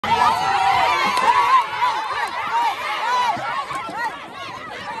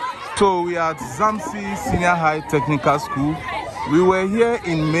So we are at Zamsi Senior High Technical School. We were here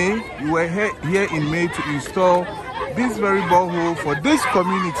in May. To install this very borehole for this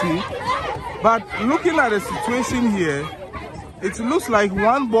community. But looking at the situation here, it looks like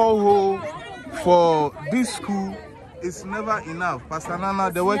one borehole for this school is never enough. Pastor Nana,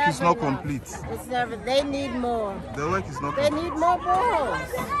 the work is not complete. It's never. They need more. The work is not complete. They need more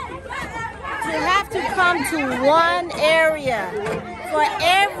boreholes. You have to come to one area. For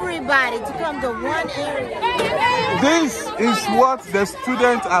everybody to come to one area. This is what the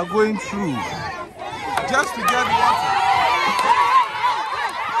students are going through just to get water.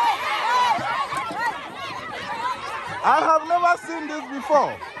 I have never seen this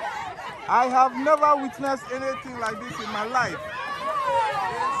before. I have never witnessed anything like this in my life.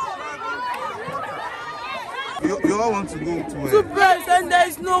 You all want to go to where? To place, and there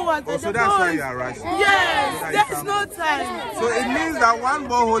is no water. Oh, so that's why you are rushing. Yes, there is no time. So it means that one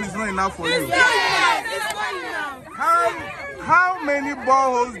borehole is not enough for you. Yes, it's not enough. How many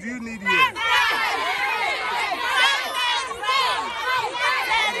boreholes do you need here?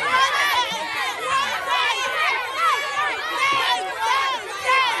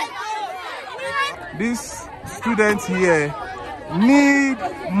 These students here need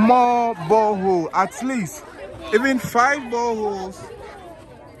more borehole, at least. Even 5 boreholes,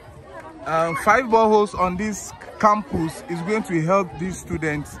 5 boreholes on this campus is going to help these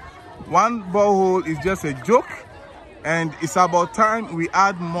students. One borehole is just a joke, and it's about time we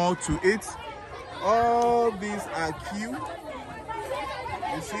add more to it. All these are queue.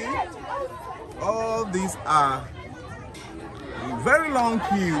 You see? All these are very long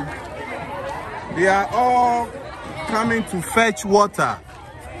queue. They are all coming to fetch water.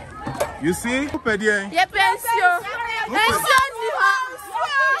 You see?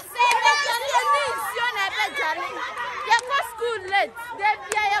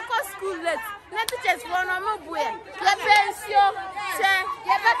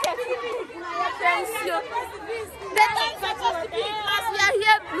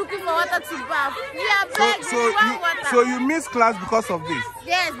 Looking for water to bath. We are begging water. So you miss class because of this?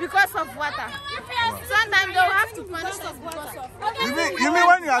 Yes, because of water. Sometimes they'll have to punish us because of water. You mean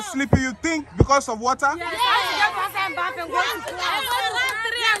when you are sleeping, you think because of water? Yes. I'm bath and go to class.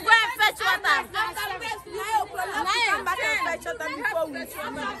 And go and fetch water.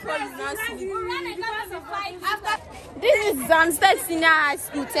 This is Zamsi Senior High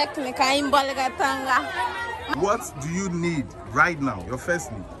School Technical in BOLGA. What do you need right now? Your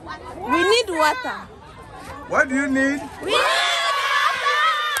first need? We need water. What do you need? We need water!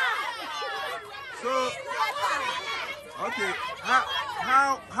 So, okay,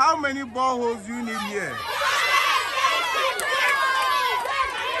 how many boreholes do you need here?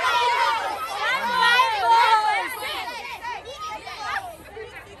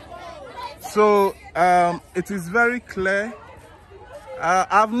 So, it is very clear.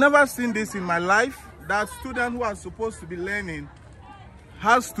 I've never seen this in my life. That student who are supposed to be learning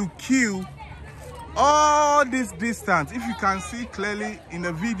has to queue all this distance. If you can see clearly in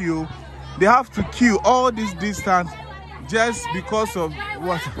the video, they have to queue all this distance just because of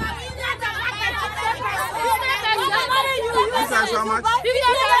water. This is how much?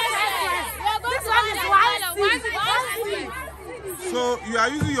 So you are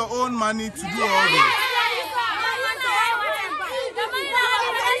using your own money to do all this.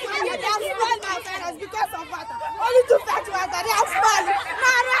 Because of water. Only to fetch water. They have money. Now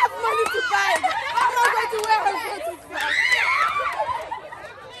I don't have money to buy it. I'm not going to where I'm going to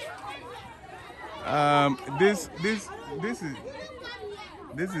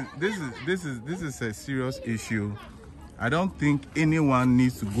This is a serious issue. I don't think anyone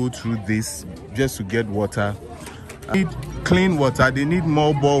needs to go through this just to get water. They need clean water. They need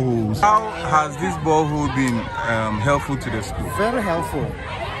more boreholes. How has this borehole been helpful to the school? Very helpful.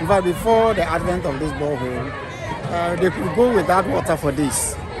 In fact, before the advent of this borehole, they could go without water for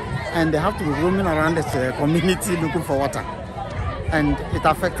this, and they have to be roaming around the community looking for water, and it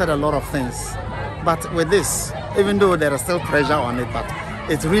affected a lot of things. But with this, even though there is still pressure on it, but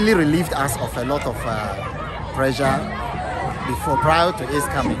it really relieved us of a lot of pressure prior to its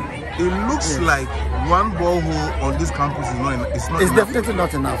coming. It looks like one borehole on this campus is not enough. It's definitely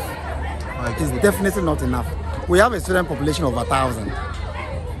not enough. It's definitely not enough. We have a student population of 1,000.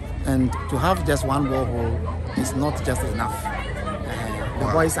 And to have just one borehole is not just enough. The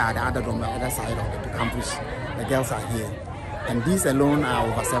boys are the other side of the campus. The girls are here. And these alone are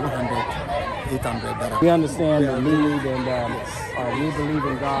over 700, 800. We understand the need, and we believe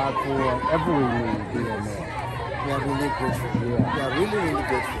in God for every need here and there. We are really grateful. We are really, really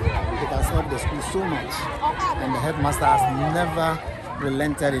grateful. It has helped the school so much. And the headmaster has never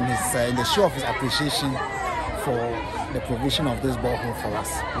relented in the show of his appreciation for the provision of this borehole for us.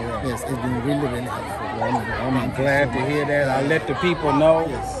 Yeah. Yes, it's been really, really helpful. I'm glad to hear that. I'll let the people know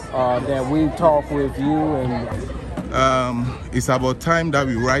that we talk with you. And it's about time that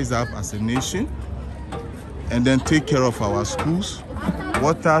we rise up as a nation and then take care of our schools.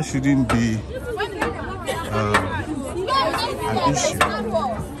 Water shouldn't be an issue.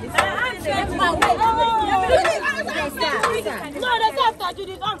 No, that's after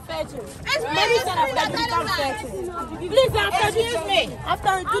Judy can't fetch you. Maybe it's after Judy can't fetch you. Please, after Judy.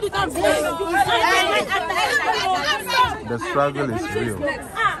 After Judy can't fetch you. The struggle is real.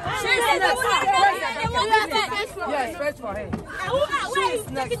 Yes, fetch for him. She's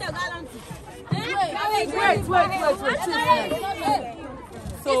next. Wait.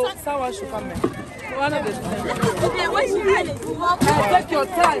 So, someone should come in. One of the take your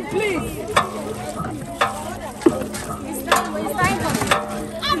time, please.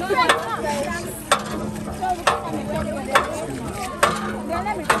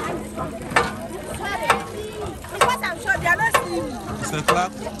 Mr.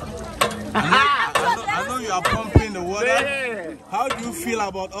 Clark, I know you are pumping the water. Yeah. How do you feel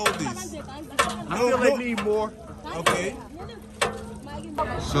about all this? I feel they need more. Okay.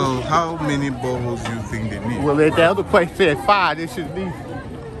 So how many boreholes do you think they need? Well, the other place said 5. There should be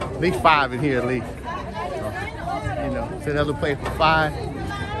at least 5 in here at least. You know, so the other place for 5.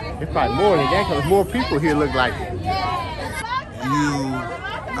 It's probably more than that because more people here look like it. You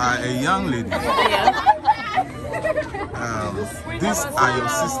are a young lady. Yeah. These are your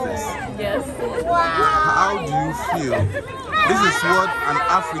sisters. Yes. How do you feel? This is what an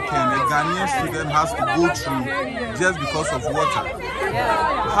African, a Ghanaian student has to go through just because of water.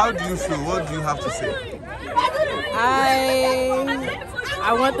 Yeah. How do you feel? What do you have to say?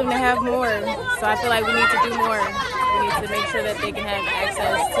 I want them to have more. So I feel like we need to do more. We need to make sure that they can have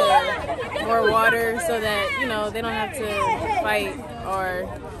access to more water so that, you know, they don't have to fight or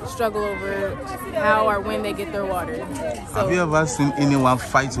struggle over how or when they get their water. So, Have you ever seen anyone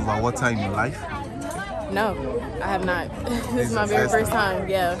fight over water in your life? no, I have not. This is my very first time,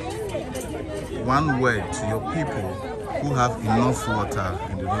 yeah. One word to your people who have enough water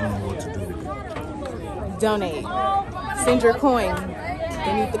and they don't know what to do with it. Donate. Send your coin.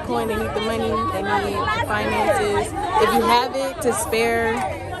 They need the coin, they need the money, they need the finances. If you have it to spare,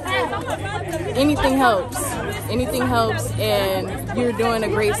 anything helps. Anything helps, and you're doing a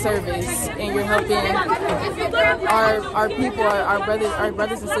great service, and you're helping our people, our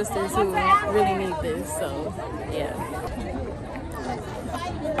brothers and sisters who really need this. So, yeah.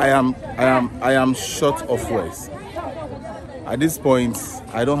 I am short of words. At this point,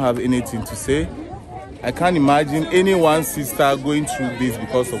 I don't have anything to say. I can't imagine anyone's sister going through this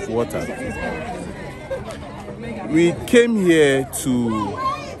because of water. We came here to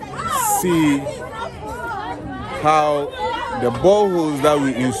see how the boreholes that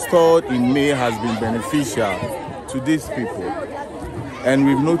we installed in May has been beneficial to these people. And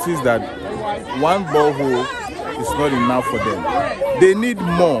we've noticed that one borehole is not enough for them. They need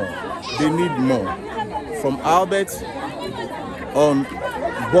more. They need more. From Albert on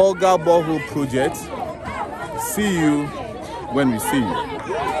BOLGA borehole project, see you when we see you.